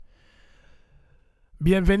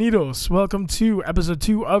Bienvenidos. Welcome to episode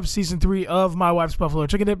 2 of season 3 of My Wife's Buffalo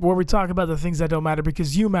Chicken Dip, where we talk about the things that don't matter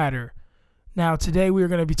because you matter. Now, today we are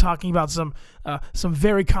going to be talking about some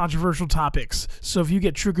very controversial topics. So if you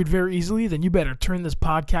get triggered very easily, then you better turn this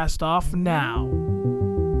podcast off now.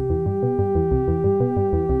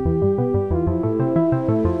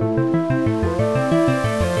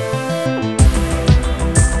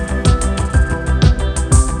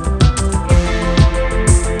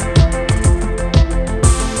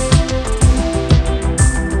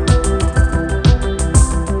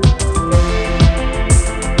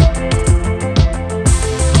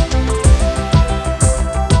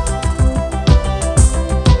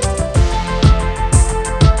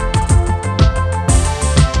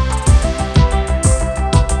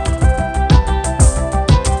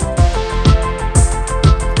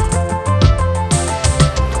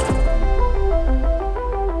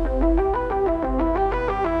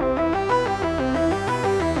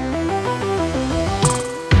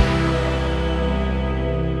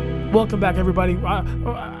 Welcome back, everybody.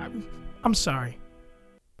 I'm sorry.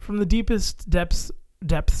 From the deepest depths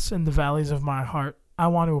in the valleys of my heart, I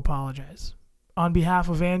want to apologize. On behalf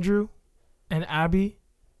of Andrew and Abby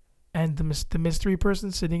and the mystery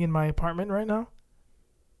person sitting in my apartment right now,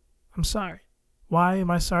 I'm sorry. Why am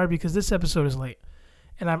I sorry? Because this episode is late.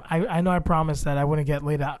 And I know I promised that I wouldn't get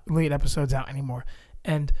late episodes out anymore.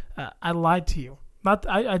 And I lied to you.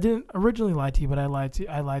 I didn't originally lie to you, but I lied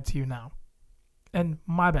to you now. And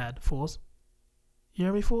my bad, fools. You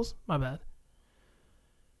hear me, fools? My bad.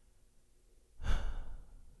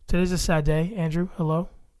 Today's a sad day. Andrew, hello.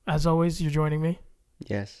 As always, you're joining me.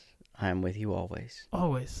 Yes, I am with you always.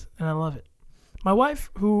 Always. And I love it. My wife,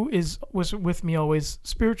 who was with me always,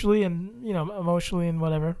 spiritually and, emotionally and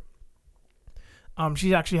whatever,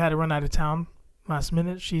 she actually had to run out of town last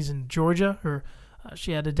minute. She's in Georgia.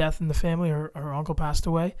 She had a death in the family. Her uncle passed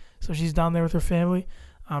away. So she's down there with her family.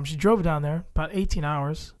 She drove down there about 18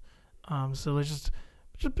 hours. So let's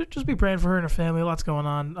just be praying for her and her family. Lots going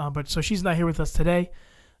on. But so she's not here with us today.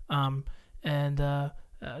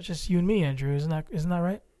 Just you and me, Andrew. Isn't that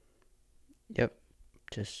right? Yep.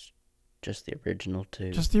 Just the original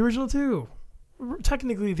two. Just the original two.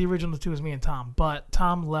 Technically, the original two is me and Tom, but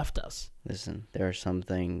Tom left us. Listen, there are some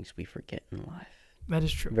things we forget in life. That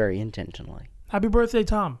is true. Very intentionally. Happy birthday,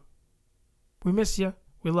 Tom. We miss you.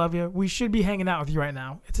 We love you. We should be hanging out with you right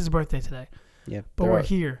now. It's his birthday today. Yep. But we're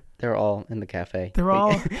here. They're all in the cafe. They're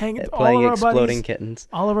all hanging playing exploding kittens.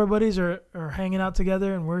 All of our buddies are hanging out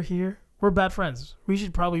together, and we're here. We're bad friends. We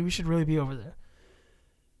should really be over there.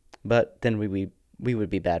 But then we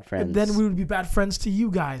would be bad friends. And then we would be bad friends to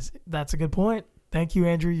you guys. That's a good point. Thank you,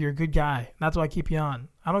 Andrew. You're a good guy. That's why I keep you on.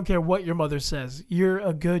 I don't care what your mother says. You're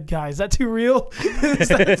a good guy. Is that too real?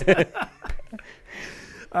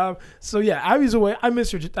 So yeah, Abby's away. I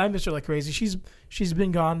miss her like crazy. She's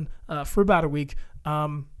been gone for about a week.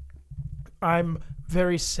 I'm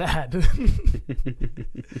very sad.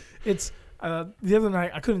 It's the other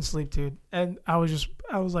night I couldn't sleep, dude, and I was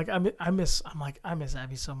like I miss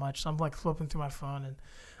Abby so much. So I'm like flipping through my phone and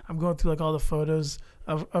I'm going through like all the photos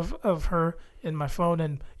of her in my phone,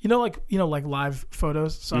 and like live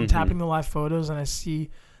photos. So I'm tapping the live photos and I see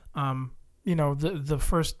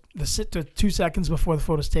the 2 seconds before the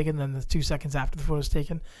photo's taken, then the 2 seconds after the photo's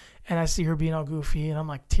taken, and I see her being all goofy, and I'm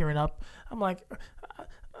like tearing up. I'm like,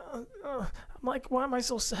 why am I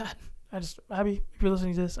so sad? Abby, if you're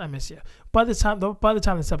listening to this, I miss you. By the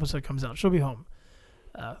time this episode comes out, she'll be home,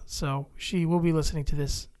 so she will be listening to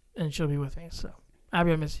this, and she'll be with me. So,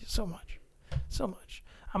 Abby, I miss you so much, so much.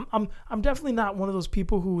 I'm definitely not one of those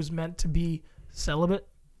people who was meant to be celibate.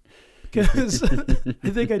 Because I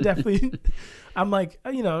think I'm like,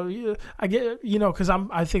 I get, because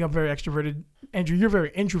I think I'm very extroverted. Andrew, you're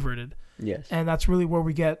very introverted. Yes. And that's really where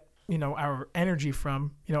we get, our energy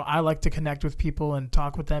from. I like to connect with people and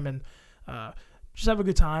talk with them and just have a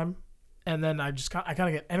good time. And then I kind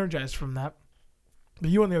of get energized from that. But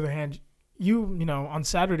you, on the other hand, on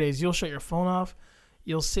Saturdays, you'll shut your phone off.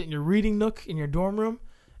 You'll sit in your reading nook in your dorm room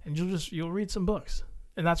and you'll read some books.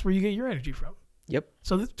 And that's where you get your energy from. Yep.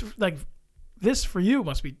 So this for you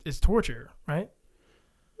is torture, right?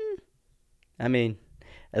 I mean,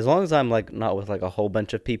 as long as I'm like not with like a whole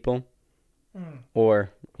bunch of people,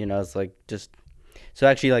 or it's like just. So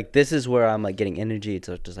actually, like this is where I'm like getting energy. It's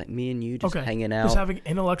just like me and you just hanging out, just having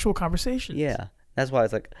intellectual conversations. Yeah, that's why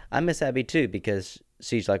it's like I miss Abby too, because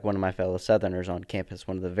she's like one of my fellow Southerners on campus,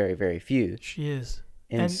 one of the very, very few. She is.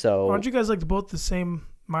 And so aren't you guys like both the same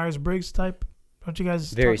Myers-Briggs type? Don't you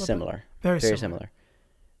guys very similar? Very similar.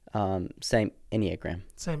 Same Enneagram.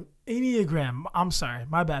 Same Enneagram. I'm sorry.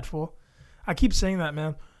 My bad, fool. I keep saying that,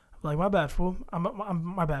 man. Like, my bad, fool. I'm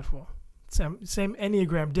my bad, fool. Same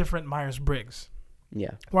Enneagram, different Myers-Briggs.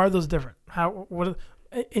 Yeah. Why are those different?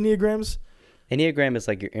 Enneagrams? Enneagram is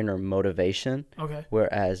like your inner motivation. Okay.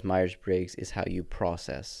 Whereas Myers-Briggs is how you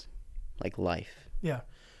process, like, life. Yeah.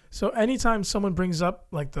 So anytime someone brings up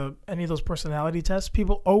like any of those personality tests,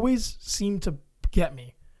 people always seem to get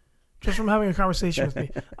me just from having a conversation with me.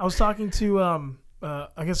 I was talking to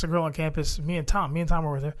I guess a girl on campus. Me and Tom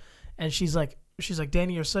were with her, and she's like,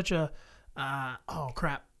 Danny, you're such a oh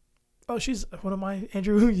crap. Oh, what am I,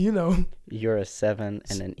 Andrew? You know. You're a 7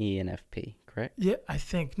 and an ENFP, correct? Yeah, I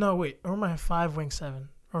think. No, wait. Or am I a 5-wing 7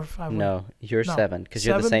 or 5-wing? No, you're 7 because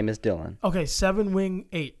you're the same as Dylan. Okay, 7-wing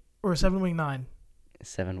 8 or 7-wing 9.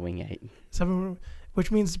 7-wing 8. 7,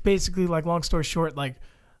 which means basically, like, long story short, like,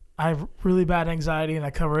 I have really bad anxiety and I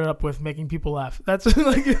cover it up with making people laugh. That's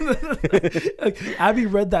like Abby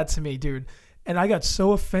read that to me, dude, and I got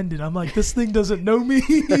so offended. I'm like, this thing doesn't know me.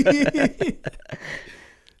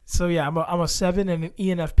 So yeah, I'm a 7 and an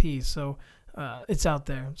ENFP. So it's out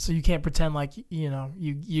there. So you can't pretend like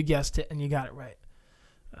you guessed it and you got it right.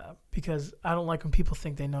 Because I don't like when people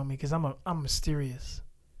think they know me, because I'm mysterious,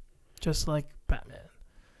 just like Batman.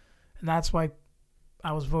 And that's why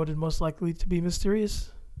I was voted most likely to be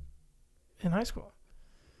mysterious in high school.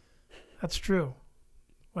 That's true.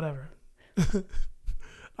 Whatever.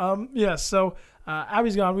 Yeah, so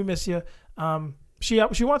Abby's gone. We miss you. She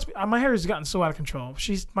wants me. My hair has gotten so out of control.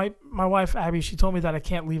 She's my wife, Abby. She told me that I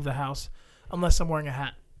can't leave the house unless I'm wearing a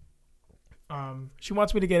hat. She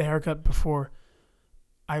wants me to get a haircut before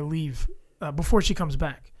I leave, before she comes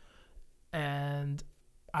back. And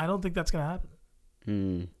I don't think that's going to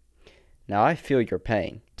happen. Now, I feel your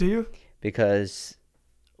pain. Do you? Because,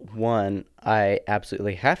 one, I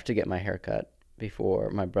absolutely have to get my hair cut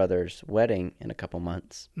before my brother's wedding in a couple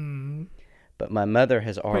months. But my mother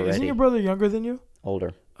has already... Wait, isn't your brother younger than you?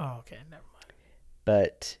 Older. Oh, okay. Never mind.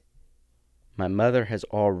 But my mother has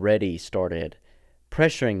already started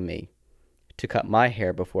pressuring me to cut my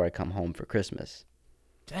hair before I come home for Christmas.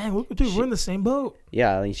 Dang, dude, we're in the same boat.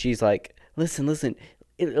 Yeah, I mean, she's like, listen, listen,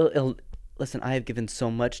 I have given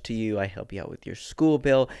so much to you. I help you out with your school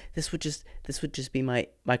bill. This would just be my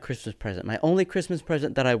Christmas present. My only Christmas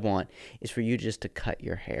present that I want is for you just to cut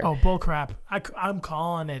your hair. Oh, bull crap. I'm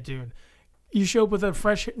calling it, dude. You show up with a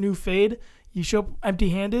fresh new fade. You show up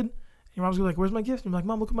empty-handed. Your mom's gonna be like, where's my gift? And you're like,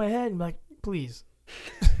 Mom, look at my head. And you're like, please.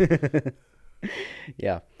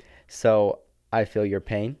 Yeah. So I feel your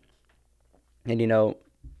pain. And,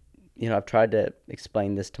 I've tried to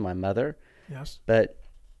explain this to my mother. Yes. But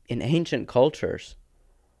in ancient cultures,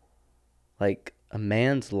 like, a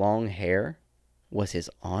man's long hair was his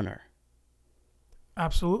honor.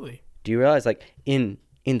 Absolutely. Do you realize, like, in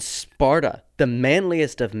Sparta, the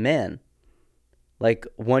manliest of men, like,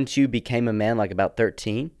 once you became a man, like, about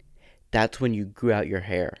 13, that's when you grew out your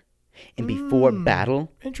hair. And before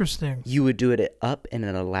battle, interesting, you would do it up in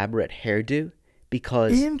an elaborate hairdo,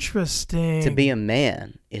 because interesting, to be a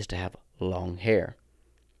man is to have long hair.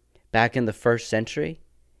 Back in the 1st century,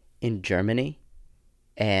 in Germany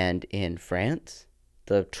and in France,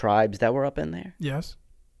 the tribes that were up in there, yes,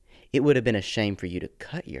 it would have been a shame for you to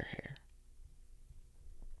cut your hair.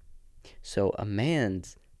 So a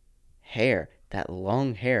man's hair, that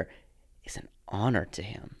long hair, is an honor to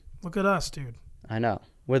him. Look at us, dude. I know.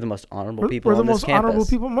 We're the most honorable people on this campus.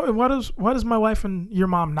 We're the most honorable people. Why does my wife and your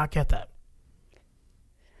mom not get that?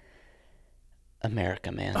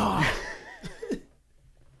 America, man.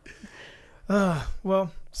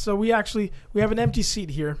 Well, so we have an empty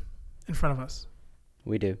seat here in front of us.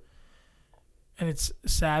 We do. And it's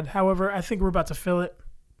sad. However, I think we're about to fill it.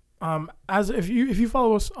 As if you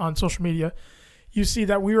follow us on social media, you see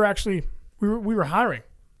that we were hiring.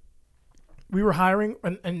 We were hiring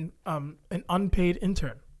an unpaid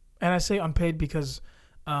intern. And I say unpaid because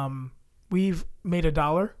we've made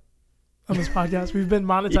 $1 on this podcast. We've been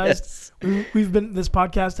monetized. Yes. This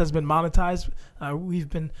podcast has been monetized. We've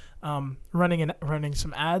been running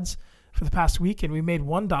some ads for the past week, and we made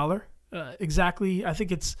 $1 exactly. I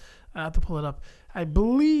think it's I have to pull it up. I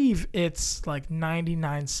believe it's like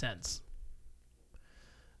 99 cents,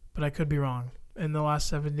 but I could be wrong. In the last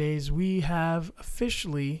 7 days, we have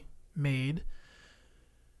officially made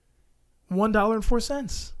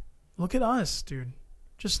 $1.04. Look at us, dude.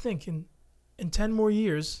 Just think, in 10 more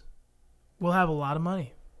years, we'll have a lot of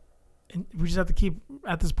money. And we just have to keep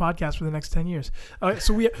at this podcast for the next 10 years.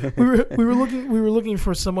 So we were looking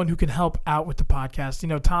for someone who can help out with the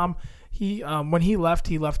podcast. Tom, when he left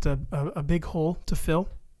a big hole to fill,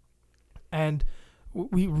 and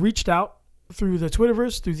we reached out through the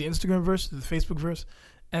Twitterverse, through the Instagramverse, through the Facebookverse,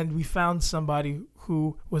 and we found somebody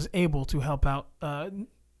who was able to help out.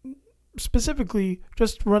 specifically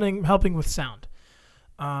just helping with sound.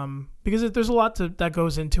 Because there's a lot that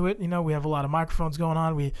goes into it. We have a lot of microphones going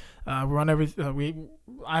on. We run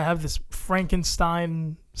I have this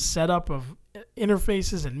Frankenstein setup of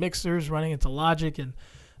interfaces and mixers running into Logic, and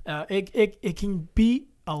it can be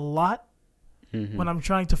a lot when I'm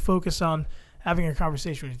trying to focus on having a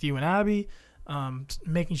conversation with you and Abby,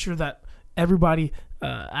 making sure that everybody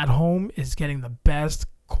at home is getting the best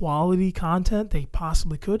quality content they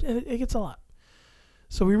possibly could, and it gets a lot.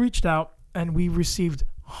 So we reached out and we received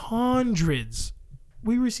hundreds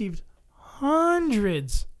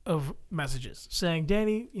of messages saying,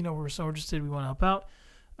 Danny, we're so interested, we want to help out,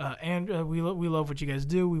 and we love what you guys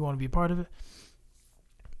do, we want to be a part of it.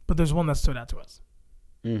 But there's one that stood out to us.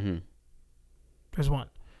 There's one,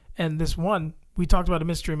 and this one, we talked about a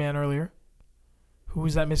mystery man earlier. Who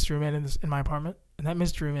is that mystery man in my apartment? And that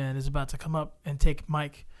mystery man is about to come up and take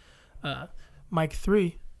Mike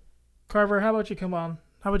 3. Carver, how about you come on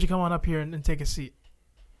up here and take a seat?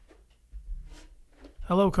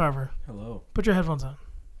 Hello, Carver. Hello. Put your headphones on.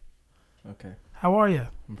 Okay. How are you?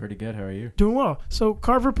 I'm pretty good. How are you? Doing well. So,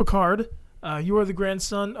 Carver Picard, you are the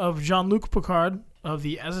grandson of Jean-Luc Picard of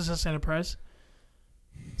the SSS Enterprise.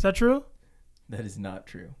 Is that true? That is not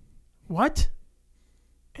true. What?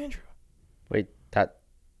 Andrew. Wait, that's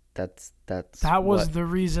That was what? the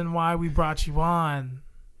reason why we brought you on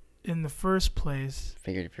in the first place.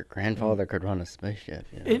 Figured if your grandfather could run a spaceship,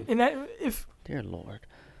 dear Lord.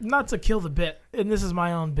 Not to kill the bit, and this is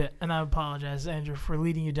my own bit, and I apologize, Andrew, for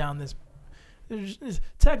leading you down this.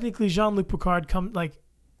 Technically, Jean-Luc Picard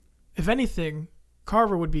if anything,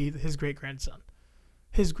 Carver would be his great-grandson.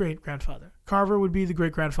 His great-grandfather. Carver would be the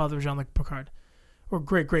great-grandfather of Jean-Luc Picard. Or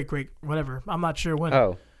great-great-great, whatever. I'm not sure when.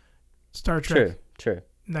 Oh. Star Trek. True.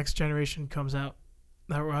 Next Generation comes out.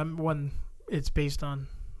 That one it's based on.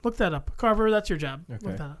 Look that up. Carver, that's your job. Okay.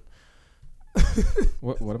 Look that up.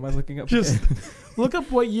 What am I looking up? Just look up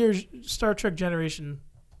what year Star Trek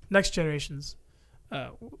Next Generations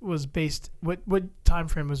was based, what time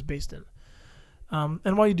frame was based in.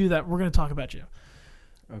 And while you do that, we're going to talk about you.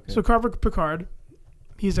 Okay. So Carver Picard,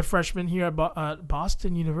 he's a freshman here at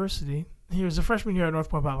Boston University. He was a freshman here at North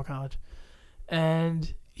Point Bible College.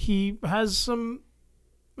 And he has some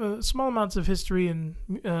small amounts of history and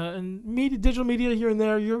digital media here and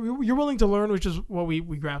there. You're willing to learn, which is what we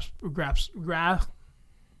grasp. Jeez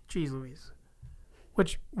Louise.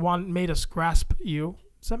 Which one made us grasp you?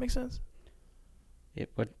 Does that make sense?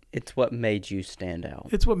 It's what made you stand out.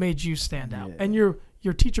 It's what made you stand out, Yeah. and your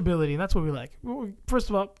teachability, and that's what we like. First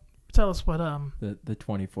of all, tell us what the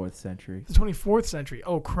 24th century. the 24th century.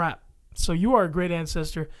 Oh crap! So you are a great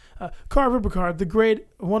ancestor, Carver Picard,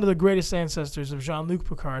 one of the greatest ancestors of Jean-Luc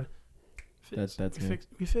Picard. That's me.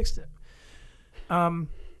 We fixed it.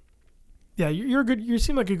 Yeah, you're good. You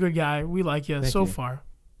seem like a good guy. We like you Thank so you. far.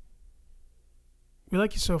 We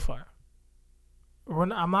like you so far.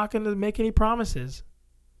 I'm not going to make any promises.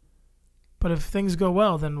 But if things go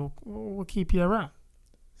well, then we'll keep you around.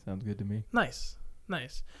 Sounds good to me. Nice.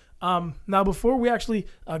 Now, before we actually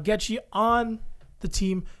get you on the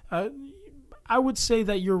team, I would say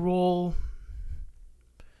that your role.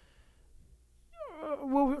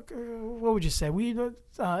 What would you say?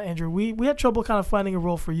 Andrew, we had trouble kind of finding a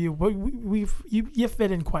role for you, but you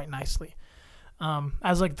fit in quite nicely.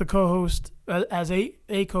 As like the co-host, as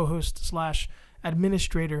a co-host /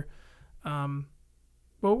 administrator.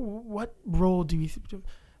 Well, what role do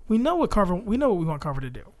we know what we want Carver to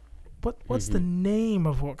do. What's the name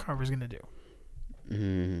of what Carver's going to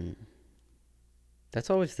do? That's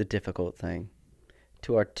always the difficult thing,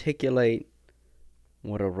 to articulate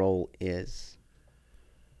what a role is.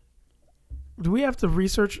 Do we have to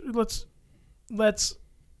research? Let's.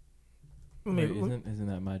 Wait, isn't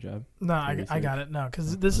that my job? No, I got it. No,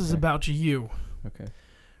 because this is about you. Okay.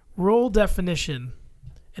 Role definition,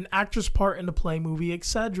 an actor's part in a play, movie,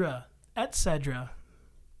 etc.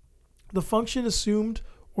 The function assumed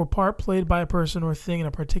or part played by a person or thing in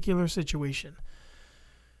a particular situation.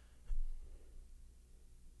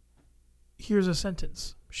 Here's a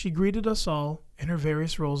sentence. She greeted us all in her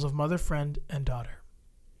various roles of mother, friend, and daughter.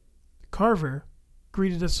 Carver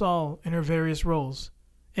greeted us all in his various roles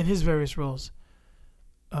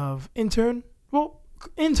of intern. Well,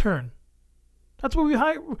 intern. That's what we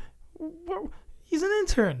hire. He's an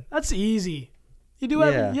intern. That's easy. You do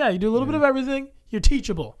you do a little bit of everything. You're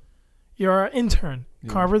teachable. You're an intern.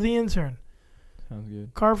 Yeah. Carver the intern. Sounds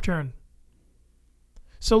good. Carve turn.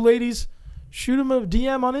 So ladies, shoot him a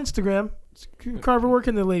DM on Instagram. Carver, where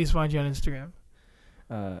can the ladies find you on Instagram?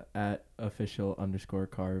 At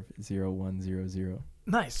official_carve 0100.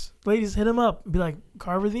 Nice. Ladies, hit him up. Be like,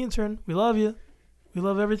 Carver the intern. We love you. We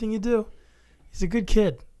love everything you do. He's a good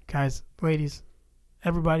kid, guys, ladies,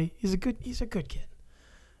 everybody. He's a good kid.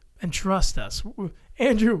 And trust us.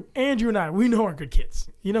 Andrew and I, we know are good kids.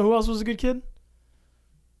 You know who else was a good kid?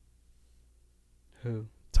 Who?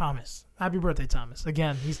 Thomas. Happy birthday, Thomas.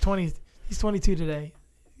 Again, he's 22 today.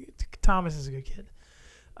 Thomas is a good kid.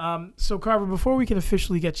 So Carver, before we can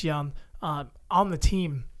officially get you on the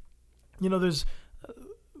team, you know, there's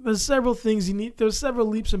several things you need. There's several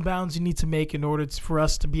leaps and bounds you need to make in order for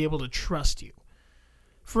us to be able to trust you.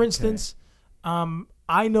 For instance,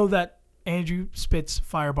 I know that Andrew spits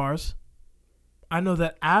fire bars. I know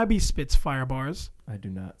that Abby spits fire bars. I do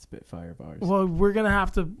not spit fire bars. Well, we're gonna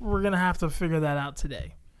have to figure that out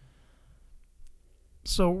today.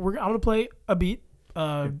 So I'm gonna play a beat.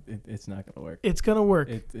 It's not gonna work. It's gonna work.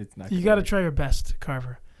 It's not. You gotta try your best,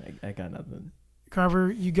 Carver. I got nothing.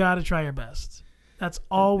 Carver, you gotta try your best. That's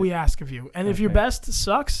all we ask of you. And if your Okay. best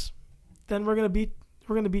sucks, then we're gonna beat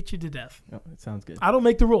you to death. Oh, it sounds good. I don't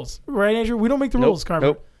make the rules, right, Andrew? We don't make the rules,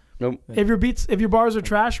 Carver. Nope. If your bars are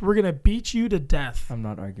trash, we're gonna beat you to death, I'm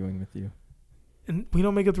not arguing with you. and we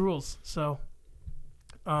don't make up the rules. So,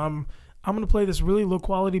 I'm gonna play this really low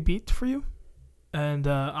quality beat for you, and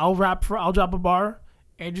I'll drop a bar.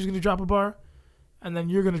 Andrew's gonna drop a bar, and then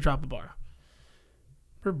you're gonna drop a bar.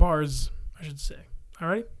 Or bars, I should say. All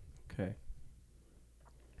right. Okay.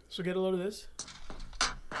 So get a load of this.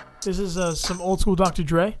 This is some old school Dr.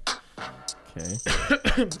 Dre. Okay.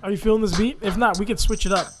 Are you feeling this beat? If not, we can switch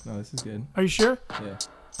it up. No, this is good. Are you sure? Yeah.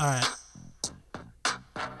 All right.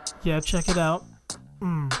 Yeah, check it out.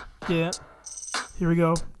 Yeah. Here we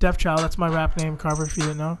go. Deaf Child, that's my rap name, Carver, if you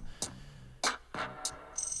didn't know.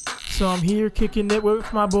 So I'm here kicking it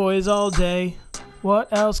with my boys all day. What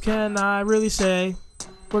else can I really say?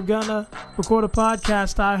 We're gonna record a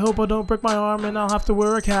podcast. I hope I don't break my arm and I'll have to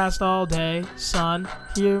wear a cast all day. Son,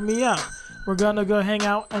 hear me out. We're gonna go hang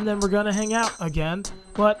out and then we're gonna hang out again.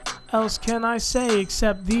 What else can I say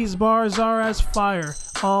except these bars are as fire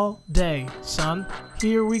all day, son?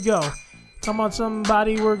 Here we go. Come on,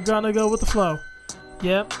 somebody, we're gonna go with the flow.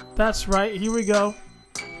 Yep, that's right, here we go.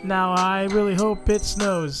 Now I really hope it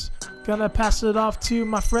snows. Gonna pass it off to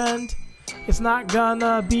my friend. It's not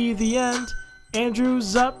gonna be the end.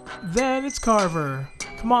 Andrew's up, then it's Carver.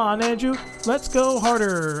 Come on, Andrew, let's go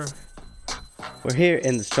harder. We're here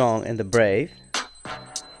in the strong and the brave,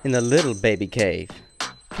 in the little baby cave.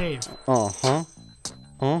 Cave.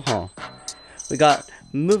 We got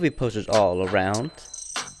movie posters all around.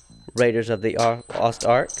 Raiders of the Lost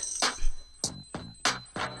Ark.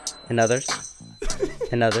 And others.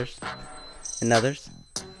 And others. And others.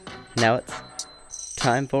 Now it's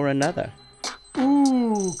time for another.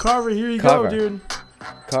 Ooh, Carver, here you Carver. go, dude.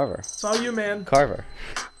 Carver. It's all you, man. Carver.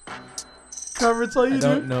 Carver, it's all you, I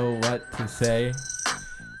don't dude. know what to say.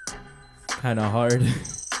 It's kind of hard.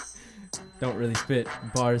 Don't really spit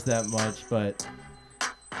bars that much, but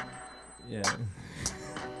yeah.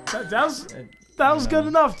 That was good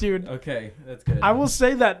enough, dude. Okay, that's good. I will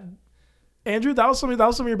say that, Andrew, that was some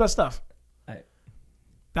of your best stuff.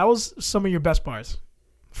 That was some of your best bars.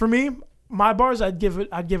 For me, my bars, I'd give it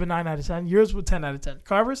 9 out of 10. Yours with 10 out of 10.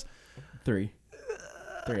 Carver's 3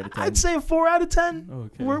 out of 10. I'd say a 4 out of 10.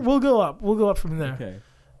 Okay. We'll go up. We'll go up from there. Okay.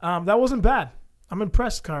 That wasn't bad. I'm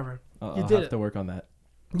impressed, Carver. I'll did have it. to work on that.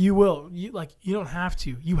 You will. You don't have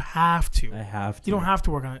to. You have to. I have to. You don't have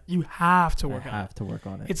to work on it. You have to work I on it. have to work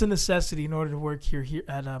on it. It's a necessity in order to work here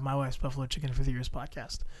at My Wife's Buffalo Chicken for the Years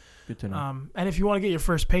podcast. Good to know. And if you want to get your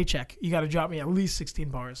first paycheck, you got to drop me at least 16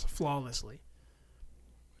 bars flawlessly.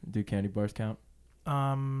 Do candy bars count?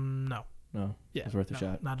 No. No. Yeah. It's worth a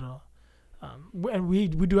shot. Not at all. And we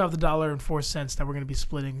do have the $1.04 that we're going to be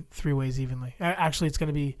splitting 3 ways evenly. Actually, it's going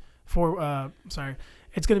to be It's going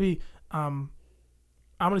to be. I'm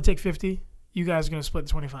going to take 50. You guys are going to split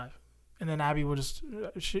the 25, and then Abby will just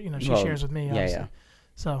she shares with me. Obviously. Yeah.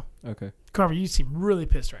 So Okay. Carver, you seem really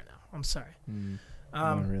pissed right now. I'm sorry.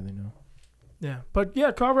 I don't really know. Yeah, but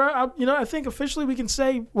yeah, Carver, I think officially we can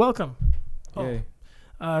say welcome. Yay.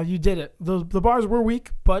 You did it. The bars were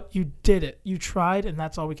weak, but you did it. You tried, and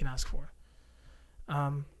that's all we can ask for.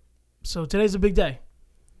 So today's a big day.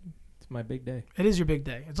 It's my big day. It is your big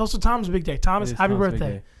day. It's also Tom's big day. Thomas, It is happy Tom's big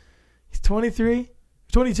birthday. day. He's 23,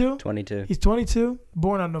 22? 22. He's 22,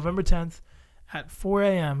 born on November 10th at 4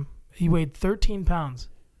 a.m. He weighed 13 pounds.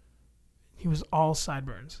 He was all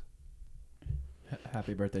sideburns.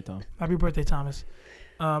 Happy birthday, Tom. Happy birthday, Thomas.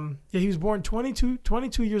 He was born 22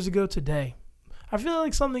 years ago today. I feel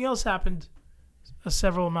like something else happened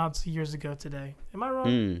several amounts of years ago today. Am I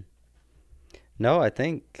wrong? No, I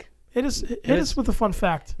think Hit us with a fun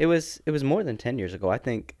fact. it was more than 10 years ago. I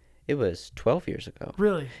think it was 12 years ago.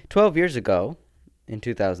 Really? 12 years ago, in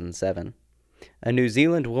 2007, a New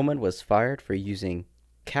Zealand woman was fired for using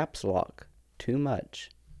caps lock too much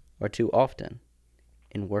or too often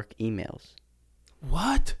in work emails.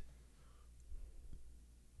 What?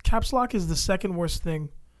 Caps lock is the second worst thing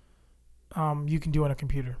you can do on a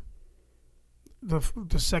computer. The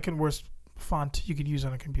second worst font you could use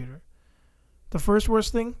on a computer. The first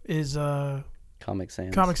worst thing is Comic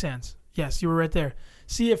Sans. Comic Sans. Yes, you were right there.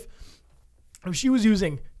 See, if she was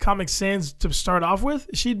using Comic Sans to start off with,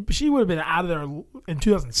 she would have been out of there in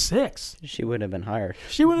 2006. She would have been hired.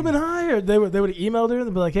 She would have been hired. They would have emailed her and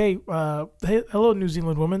they'd be like, hey, hello, New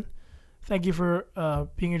Zealand woman. Thank you for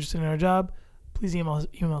being interested in our job. Please email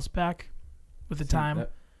us back with the time.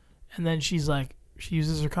 And then she's like, she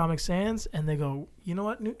uses her Comic Sans, and they go, you know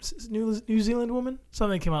what, New Zealand woman?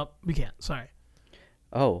 Something came up. We can't. Sorry.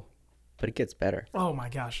 Oh, but it gets better. Oh, my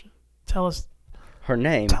gosh. Tell us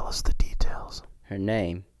the details. Her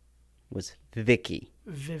name was Vicky.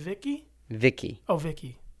 Vicky? Vicky. Oh,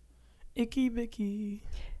 Vicky. Icky Vicky.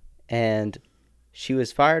 And she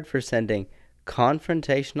was fired for sending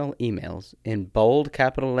confrontational emails in bold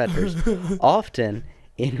capital letters, often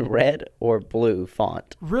in red or blue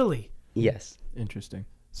font. Really? Yes. Interesting.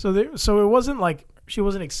 So it wasn't like she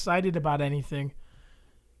wasn't excited about anything.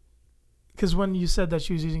 Because when you said that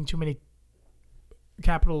she was using too many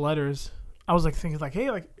capital letters, I was like thinking like, hey,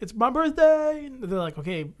 like it's my birthday. And they're like,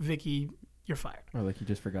 okay, Vicky, you're fired. Or like you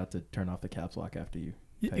just forgot to turn off the caps lock after you.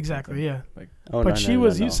 typed Exactly. something. Yeah. Like, Oh, But no, she no,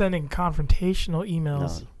 was no, no. sending confrontational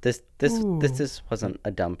emails. No, this wasn't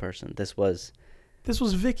a dumb person. This was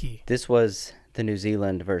Vicky. the New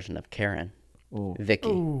Zealand version of Karen. oh, Vicky.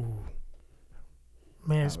 Ooh.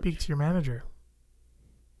 May I Ouch. speak to your manager?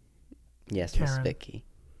 Yes, Miss Karen. Vicky.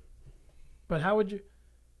 But how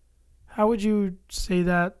would you say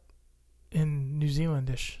that in New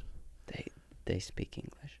Zealandish? They speak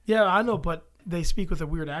English. Yeah, I know, but they speak with a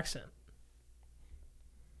weird accent.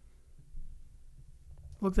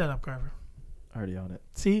 Look that up, Carver. already on it.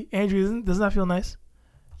 See, Andrew, doesn't that feel nice?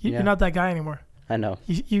 Yeah. You're not that guy anymore. I know.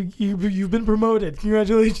 You've been promoted.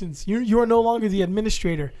 Congratulations. You are no longer the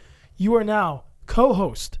administrator. You are now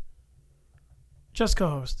co-host. Just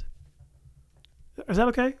co-host. Is that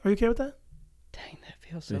okay? Are you okay with that? Dang, that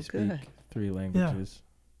feels They so speak good. 3 languages.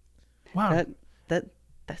 Wow.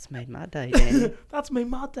 That's made my day, Danny. That's made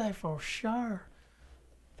my day for sure.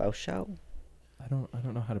 For sure. I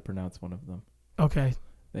don't know how to pronounce one of them. Okay.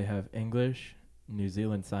 They have English, New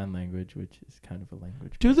Zealand Sign Language, which is kind of a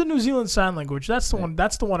language. Do the New Zealand Sign Language. That's the Yeah. one.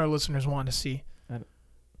 That's the one our listeners want to see. I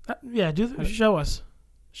don't- Yeah. Show us.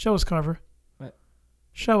 Show us, Carver. What?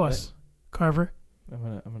 Show us, Carver.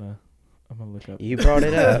 I'm gonna look up. You brought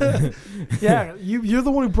it up. Yeah. You're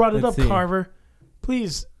the one who brought it Let's up, see. Carver.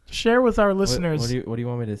 Please share with our What listeners. do you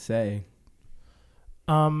want me to say?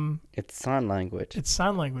 It's sign language. It's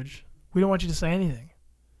sign language. We don't want you to say anything.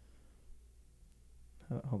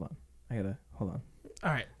 Hold on. Hold on.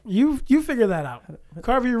 All right, you figure that out,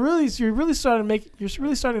 Carver. You're really starting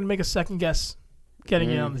to make a second guess getting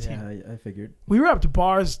in on the team. Yeah, I figured We were up to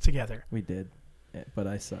bars together. we did, but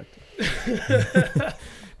I sucked.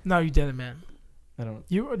 No, you didn't, man. I don't.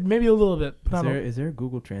 You maybe a little bit. But Is there a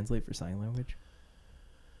Google Translate for sign language?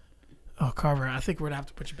 Oh, Carver, I think we're gonna have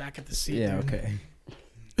to put you back at the seat. Yeah. dude. Okay.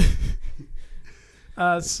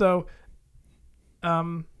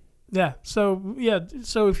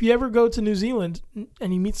 So if you ever go to New Zealand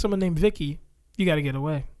and you meet someone named Vicky, you got to get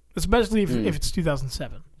away, especially if it's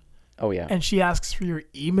 2007. Oh, yeah. And she asks for your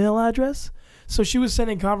email address. So she was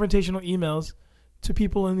sending confrontational emails to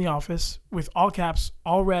people in the office with all caps,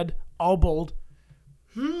 all red, all bold.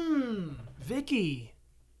 Vicky,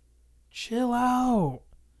 chill out.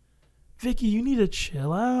 Vicky, you need to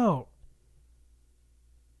chill out.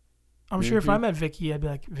 I'm sure if I met Vicky, I'd be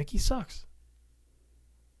like, Vicky sucks.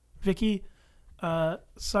 Vicky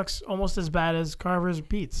sucks almost as bad as Carver's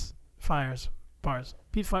beats, fire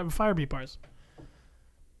beat bars.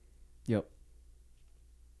 Yep.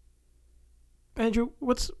 Andrew,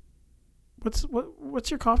 what's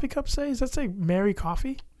your coffee cup say? Does that say Mary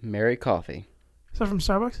Coffee? Mary Coffee. Is that from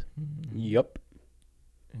Starbucks? Yup.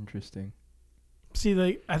 Interesting.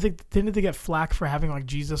 See, I think didn't they get flack for having like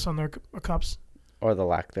Jesus on their cups Or the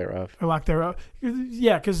lack thereof. or lack thereof?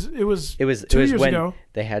 Yeah, because it was It was 2 it was years when ago.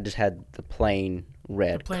 they had just had the plain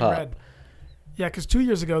red The plain cup. red. Yeah, because 2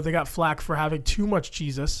 years ago they got flack for having too much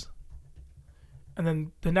Jesus, and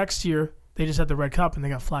then the next year they just had the red cup and they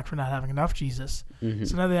got flack for not having enough Jesus. Mm-hmm.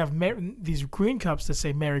 So now they have these green cups that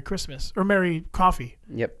say Merry Christmas or Merry Coffee.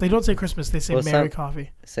 Yep. They don't say Christmas; they say Well, Merry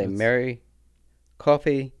Coffee. Say That's- Mary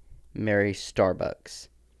Coffee, Mary Starbucks.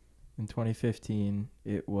 In 2015,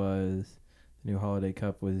 it was the new holiday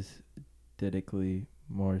cup was aesthetically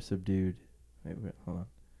more subdued. Wait, hold on.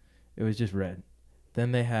 It was just red.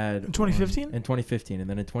 Then they had In 2015? In 2015, and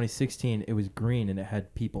then in 2016 it was green and it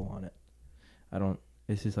had people on it.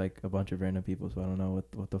 It's just like a bunch of random people, so I don't know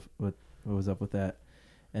what was up with that.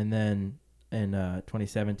 And then in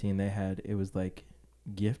 2017 it was like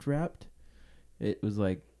gift wrapped. It was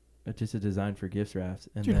like just a design for gift wraps.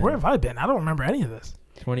 And Dude, then where have I been? I don't remember any of this.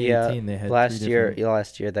 2018 they had last year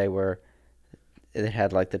different- they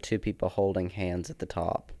had like the two people holding hands at the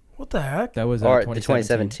top. What the heck? That was Or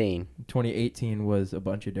 2017. 2018 was a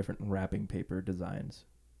bunch of different wrapping paper designs.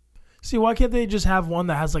 See, why can't they just have one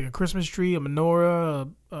that has like a Christmas tree, a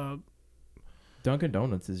menorah, Dunkin'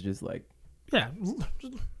 Donuts is just like yeah,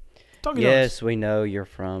 Dunkin' Donuts. Yes, we know you're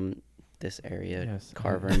from this area, Yes,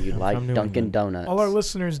 Carver, and you I'm like from New Dunkin' England. Donuts. All our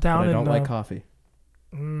listeners but down I in don't like coffee.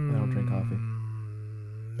 I don't drink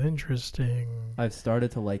coffee. Interesting. I've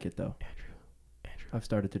started to like it though. Andrew, I've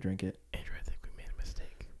started to drink it. Andrew, I think we made a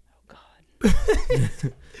mistake. Oh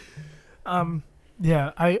God.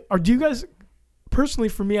 Yeah. Do you guys personally?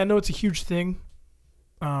 For me, I know it's a huge thing.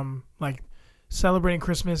 Like celebrating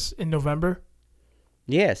Christmas in November.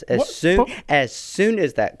 Yes, What- as soon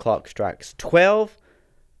as that clock strikes 12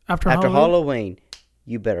 After after Halloween? Halloween,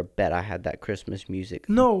 you better bet I had that Christmas music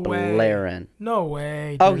No way. blaring. No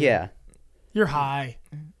way. Oh dude. yeah. You're high.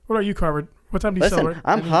 What are you, Carver? What time do you Listen, celebrate?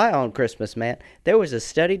 I'm high on Christmas, man. There was a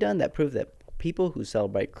study done that proved that people who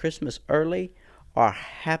celebrate Christmas early are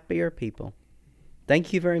happier people.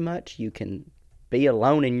 Thank you very much. You can be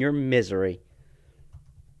alone in your misery.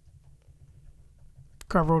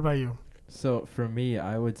 Carver, what about you? So for me,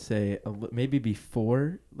 I would say maybe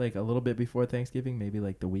before, like a little bit before Thanksgiving, maybe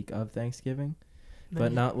like the week of Thanksgiving,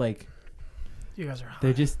 but not like You guys are high.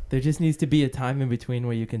 there just needs to be a time in between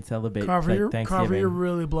where you can celebrate Carver, like you're, Thanksgiving. Carver, you're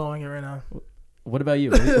really blowing it right now. What about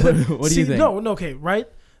you? What do See, you think? No, okay, right?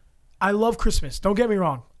 I love Christmas. Don't get me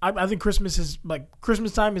wrong. I think Christmas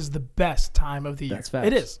time is the best time of the year. That's facts.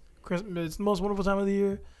 It is. Christmas, it's the most wonderful time of the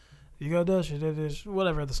year. You got this,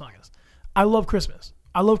 whatever the song is. I love Christmas.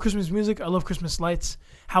 I love Christmas music. I love Christmas lights.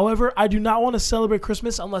 However, I do not want to celebrate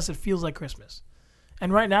Christmas unless it feels like Christmas.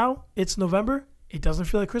 And right now, it's November. It doesn't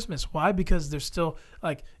feel like Christmas. Why? Because there's still,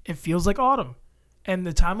 like, it feels like autumn. And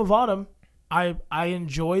the time of autumn, I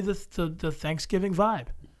enjoy the Thanksgiving vibe.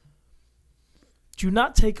 Do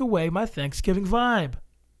not take away my Thanksgiving vibe,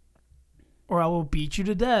 or I will beat you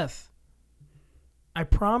to death. I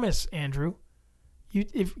promise, Andrew.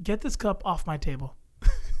 Get this cup off my table.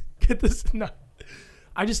 Get this. No.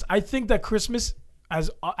 I think that Christmas,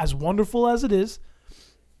 as wonderful as it is,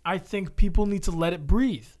 I think people need to let it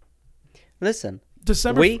breathe. Listen,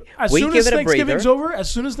 December. we as give soon as it a Thanksgiving's breather. over, as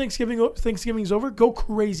soon as Thanksgiving's over, go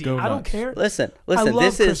crazy. Go I don't nuts. care. Listen. I love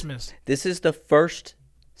Christmas. Christmas. This is the first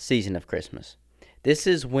season of Christmas. This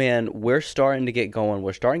is when we're starting to get going.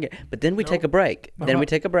 But then we take a break. Nope. Then we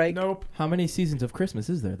take a break. Nope. How many seasons of Christmas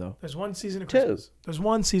is there though? There's one season of Two. Christmas. There's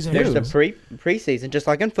one season. There's of the Christmas. preseason, just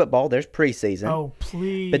like in football. There's preseason. Oh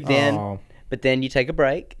please. But then you take a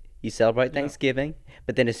break. You celebrate Thanksgiving.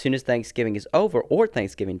 But then as soon as Thanksgiving is over, or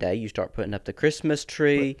Thanksgiving Day, you start putting up the Christmas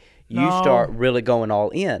tree. You No. start really going all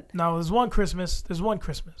in. No, there's one Christmas.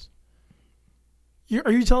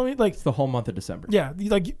 Are you telling me like? It's the whole month of December. Yeah,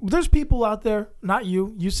 like there's people out there. Not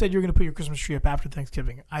you. You said you're gonna put your Christmas tree up after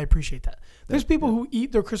Thanksgiving. I appreciate that. There's people who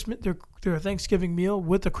eat their their Thanksgiving meal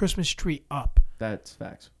with the Christmas tree up. That's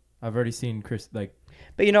facts. I've already seen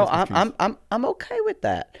But you know, Christmas I'm okay with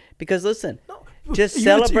that because listen, No, just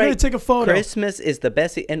you're gonna celebrate. take a photo. Christmas is the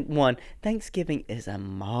best. And Thanksgiving is a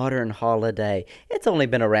modern holiday. It's only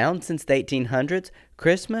been around since the 1800s.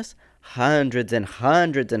 Christmas, hundreds and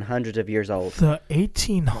hundreds and hundreds of years old. The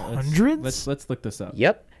 1800s. Let's look this up.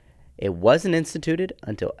 Yep, it wasn't instituted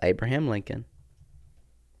until Abraham Lincoln.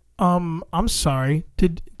 I'm sorry.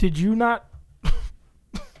 Did you not?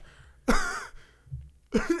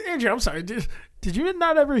 Andrew, I'm sorry. Did you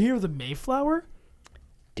not ever hear of the Mayflower?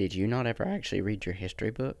 Did you not ever actually read your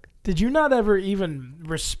history book? Did you not ever even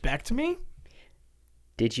respect me?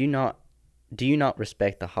 Do you not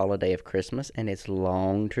respect the holiday of Christmas and its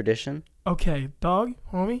long tradition? Okay, dog,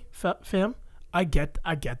 homie, fam. I get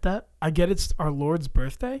that. I get it's our Lord's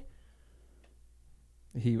birthday.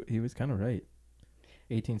 He was kind of right.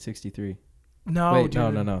 1863. No, Wait,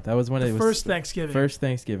 dude. no. That was when The it was first Thanksgiving. First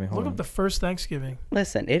Thanksgiving. Hold Look on. up the first Thanksgiving.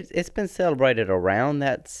 Listen, it's been celebrated around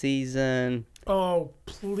that season Oh,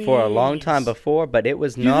 please. for a long time before, but it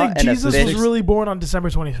was You not think an Jesus official. was really born on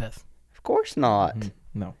December 25th? Of course not. Mhm.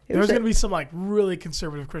 No. There's going to be some like really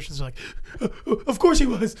conservative Christians who are like, of course he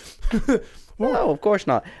was. No, of course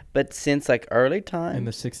not. But since like early In time,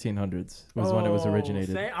 the 1600s was when it was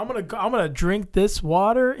originated. I'm gonna drink this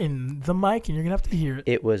water in the mic, and you're gonna have to hear it.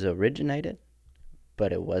 it was originated,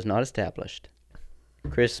 but it was not established.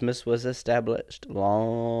 Christmas was established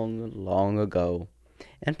long, long ago.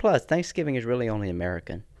 And plus, Thanksgiving is really only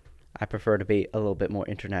American. I prefer to be a little bit more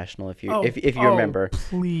international. If you remember,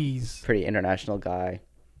 please. pretty international guy.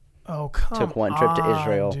 Oh, come Took one trip to on,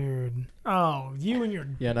 Israel. dude. Oh, you and your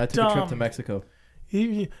Yeah, and I took a trip to dumb- Mexico.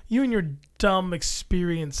 you and your dumb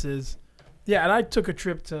experiences. Yeah, and I took a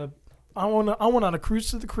trip to. I went on a cruise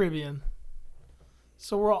to the Caribbean.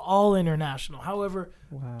 So we're all international. However,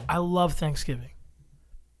 Wow. I love Thanksgiving.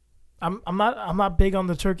 I'm not big on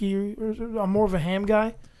the turkey. I'm more of a ham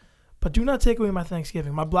guy. But do not take away my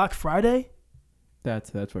Thanksgiving. My Black Friday.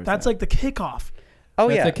 That's where it's That's at. like the kickoff. Oh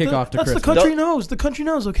That's yeah, the kickoff to That's Christmas. the country knows. The country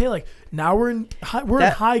knows. Okay, like now we're in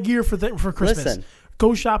high gear for Christmas. Listen,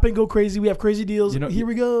 Go shopping, go crazy. We have crazy deals. You know- Here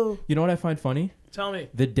we go. You know what I find funny? Tell me.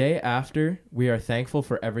 The day after we are thankful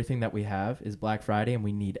for everything that we have is Black Friday, and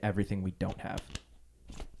we need everything we don't have.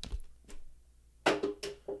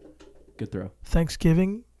 Good throw.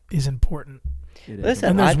 Thanksgiving is important. It is. Listen,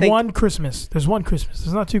 And I there's think- one Christmas. There's one Christmas.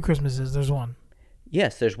 There's not two Christmases. There's one.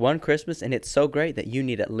 yes, there's one Christmas, and it's so great that you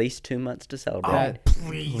need at least 2 months to celebrate. That-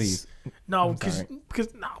 Please. No, I'm because sorry.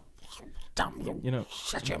 no. Dumb, You know,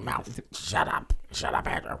 shut your mouth. Shut up,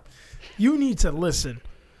 Andrew. You need to listen.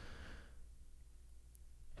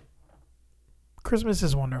 Christmas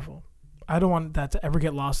is wonderful. I don't want that to ever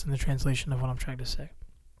get lost in the translation of what I'm trying to say.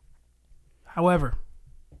 However,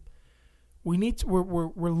 we need to.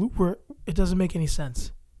 We're it doesn't make any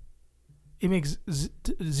sense. It makes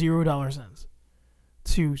 $0 sense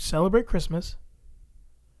to celebrate Christmas,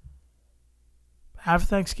 have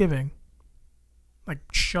Thanksgiving, like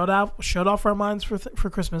shut off our minds for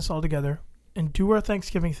Christmas altogether, and do our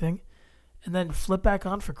Thanksgiving thing, and then flip back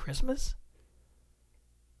on for Christmas.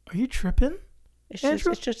 Are you tripping,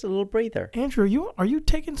 Andrew? It's just a little breather. Andrew? Are you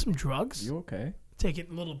taking some drugs? you okay? Taking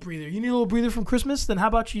a little breather. You need a little breather from Christmas. Then how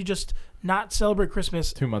about you just not celebrate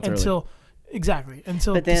Christmas 2 months early. until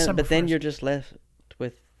But December then 1st. you're just left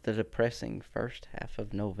with the depressing first half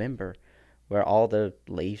of November, where all the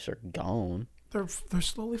leaves are gone. They're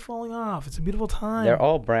slowly falling off. It's a beautiful time. They're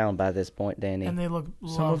all brown by this point, Danny. and they look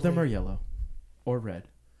lovely. Some of them are yellow or red.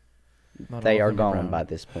 Not They all are of them gone brown. by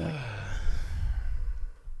this point.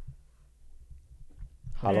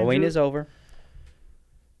 Halloween Andrew? is over.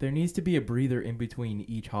 There needs to be a breather in between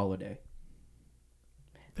each holiday.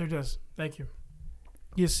 There does. Thank you.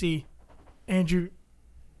 You see, Andrew,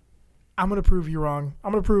 I'm going to prove you wrong.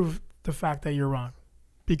 I'm going to prove the fact that you're wrong.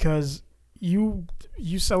 Because you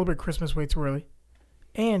celebrate Christmas way too early.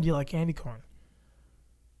 And you like candy corn.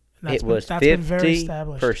 And It was that's been very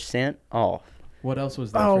established. 50% off. What else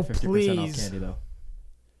was there Oh, for 50% off please. candy, though?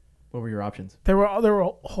 What were your options? There were a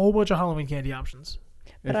whole bunch of Halloween candy options.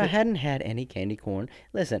 But If I it- hadn't had any candy corn.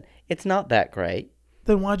 Listen, it's not that great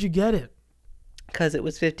Then why'd you get it? because it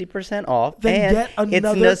was 50% off. Then and get it's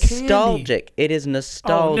another nostalgic. It is Oh,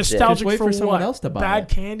 nostalgic. nostalgic Just wait for for someone what? else to buy bad it.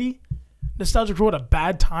 candy? Nostalgic for what? A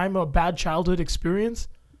bad time, a bad childhood experience?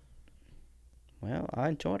 Well, I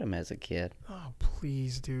enjoyed them as a kid. Oh,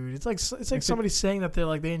 please, dude. It's like it- somebody saying that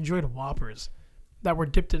they enjoyed Whoppers that were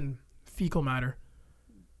dipped in fecal matter.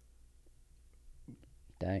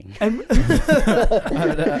 Dang. And okay.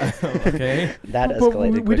 That but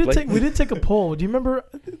escalated we quickly. did take a poll. Do you remember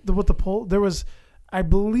what the poll? There was, I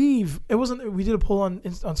believe it wasn't. We did a poll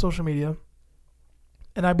on social media,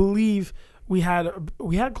 and I believe we had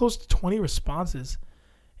close to 20 responses,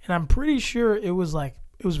 and I'm pretty sure it was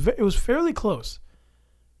fairly close.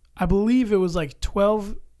 I believe it was like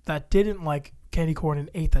 12 that didn't like candy corn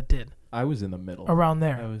and 8 that did, I was in the middle. around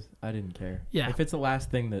there. I didn't care. Yeah. If it's the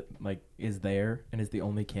last thing that like is there and is the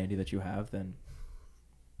only candy that you have, then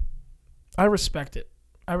I respect it.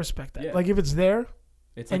 I respect that. Yeah. Like if it's there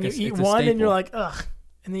it's and like you eat it's a one and you're staple. like ugh,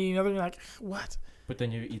 and then you eat another and you're like what? But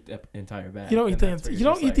then you eat the entire bag. You don't eat and that's where you you're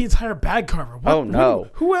don't just eat like, the entire bag, Carver. What, Oh, no.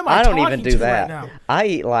 Who am I? I don't talking even do to that. right now? I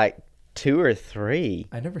eat like 2 or 3.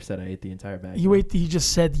 I never said I ate the entire bag. You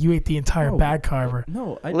just said you ate the entire No. bag, Carver.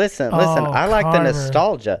 No, Listen. Oh, I like the Carver.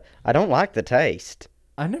 nostalgia. I don't like the taste.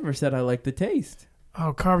 I never said I liked the taste.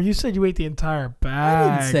 Oh, Carver, you said you ate the entire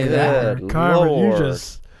bag. say that. Good Carver, Lord.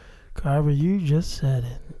 Carver, you just said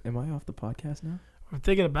it. Am I off the podcast now? I'm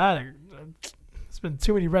thinking about it. It's been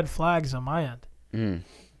too many red flags on my end. Mm.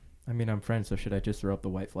 I mean, I'm friends, so should I just throw up the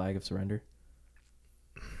white flag of surrender?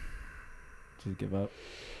 Just give up?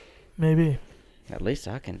 Maybe. At least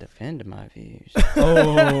I can defend my views.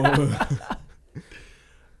 Oh.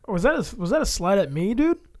 Was that a slide at me,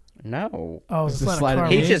 dude? No. Oh, it was It's a a slide slide at at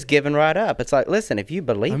Carver. me? He's just giving right up. It's like, listen, if you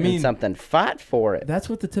believe I in mean- something, fight for it. That's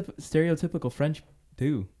what the stereotypical French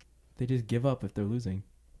do. They just give up if they're losing.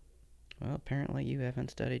 Well, apparently you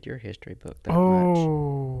haven't studied your history book that much.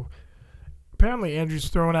 Oh. Apparently, Andrew's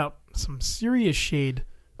throwing out some serious shade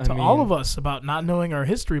to all of us about not knowing our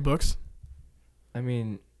history books. I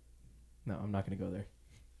mean, no, I'm not going to go there.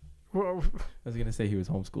 Well, I was going to say he was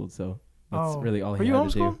homeschooled, so that's Oh. really all Were he you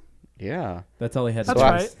had to homeschooled? do. Yeah. That's all he had to That's do.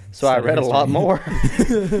 right. was So I study read a lot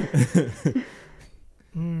history.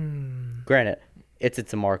 more. Granted,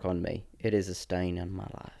 It's a mark on me. It is a stain on my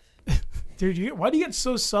life. dude, why do you get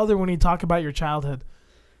so southern when you talk about your childhood?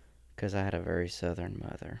 Because I had a very southern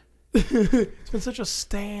mother. It's been such a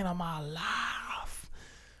stain on my life.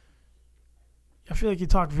 I feel like you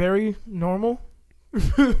talk very normal.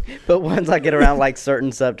 But once I get around like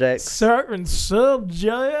certain subjects, Certain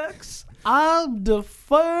subjects, I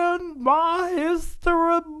defend my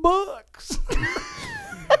history books.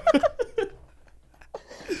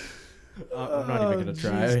 I'm not even going to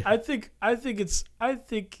try. Jeez. I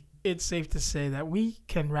think it's safe to say that we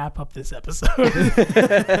can wrap up this episode. we're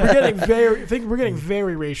getting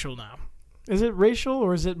very racial now. Is it racial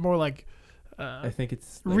or is it more like I think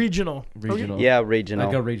it's like regional? regional. yeah, regional.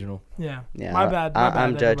 I go regional. Yeah. Yeah, My bad.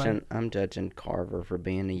 I'm everybody. judging. I'm judging Carver for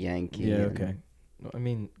being a Yankee. Yeah, and- okay. No, I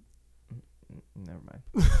mean, never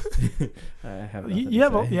mind. I have nothing You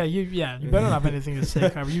have to say. you better not have anything to say,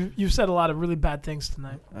 Carver. You've said a lot of really bad things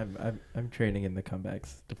tonight. I'm training in the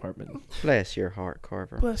comebacks department. Bless your heart,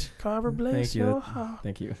 Carver. Bless you, Carver. Bless Thank you. your heart.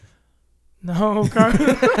 Thank you. No,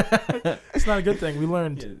 Carver. It's not a good thing. We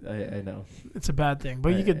learned Yeah, I know. it's a bad thing,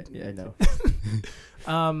 but you could. Yeah, I know.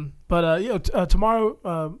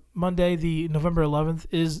 Tomorrow, Monday, the November 11th,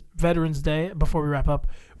 is Veterans Day. Before we wrap up,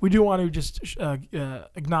 we do want to just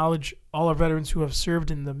acknowledge all our veterans who have served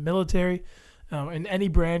in the military, in any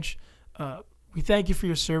branch. We thank you for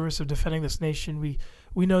your service of defending this nation. We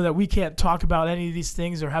know that we can't talk about any of these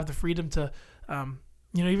things or have the freedom to,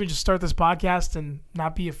 even just start this podcast and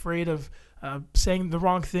not be afraid of saying the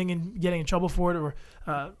wrong thing and getting in trouble for it, or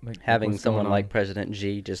Like, Having what's someone going on? like President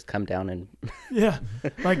Xi just come down and yeah,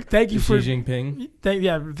 like thank you for Xi Jinping.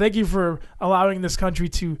 thank you for allowing this country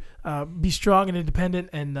to be strong and independent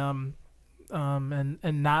and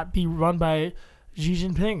not be run by Xi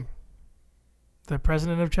Jinping, the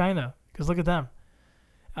president of China. Because look at them.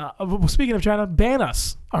 Speaking of China, ban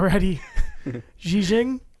us already. Xi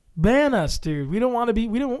Jinping, ban us, dude. We don't want to be.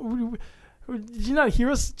 Did you not hear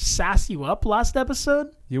us sass you up last episode?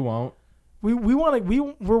 You won't. We're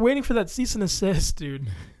waiting for that cease and assist, dude.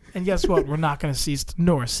 And guess what? We're not going to cease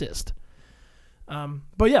nor assist.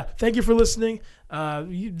 But yeah, thank you for listening.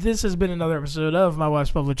 This has been another episode of My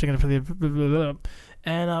Wife's Buffalo Chicken for the,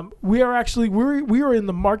 and we are in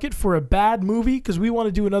the market for a bad movie because we want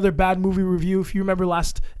to do another bad movie review. If you remember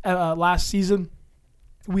last season,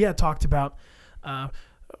 we had talked about, what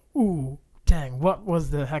was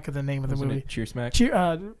the heck of the name of the Wasn't movie? it Cheer Smack.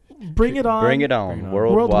 Bring It On. bring it on Bring it on.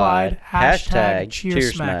 worldwide. Hashtag Cheer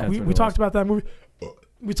Smack. That's We what it talked about that movie.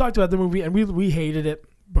 We talked about the movie and we hated it,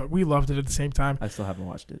 but we loved it at the same time. I still haven't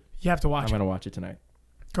watched it. You have to I'm watch it. gonna watch it tonight.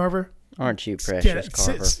 Carver, Aren't you precious,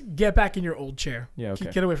 Carver? get back in your old chair. Yeah.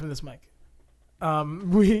 Okay. Get away from this mic.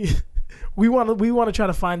 We want to try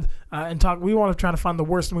to find and talk. We want to try to find the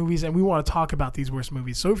worst movies, and we want to talk about these worst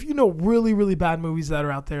movies. So if you know really, really bad movies that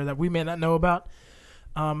are out there that we may not know about,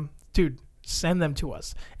 dude, send them to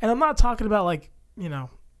us. And I'm not talking about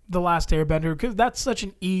The Last Airbender, because that's such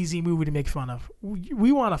an easy movie to make fun of.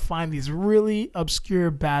 We want to find these really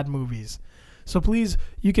obscure bad movies. So please,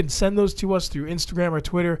 you can send those to us through Instagram or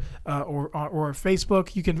Twitter or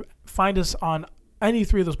Facebook. You can find us on any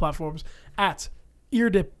three of those platforms at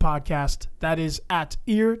Eardip Podcast. That is at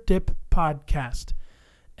Eardip Podcast.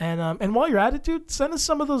 And while you're at it, dude, send us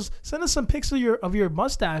some pics of your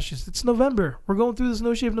mustaches. It's November. We're going through this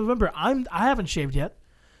No Shave November. I haven't shaved yet.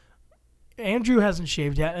 Andrew hasn't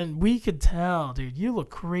shaved yet, and we could tell, dude, you look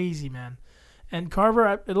crazy, man. And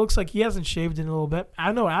Carver, it looks like he hasn't shaved in a little bit.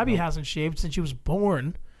 I know Abby hasn't shaved since she was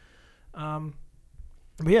born. But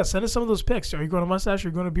yeah, send us some of those pics. Are you going to mustache? Are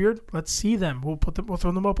you going to beard? Let's see them. We'll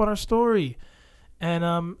throw them up on our story.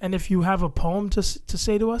 And if you have a poem to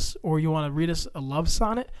say to us, or you want to read us a love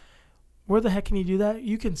sonnet, where the heck can you do that?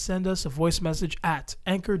 You can send us a voice message at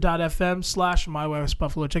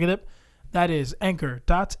anchor.fm/mywifesbuffalochickendip. That is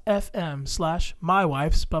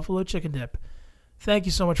anchor.fm/mywifesbuffalochickendip. Thank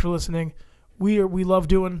you so much for listening. We love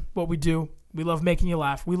doing what we do. We love making you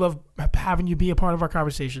laugh. We love having you be a part of our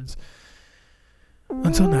conversations.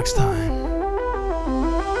 Until next time.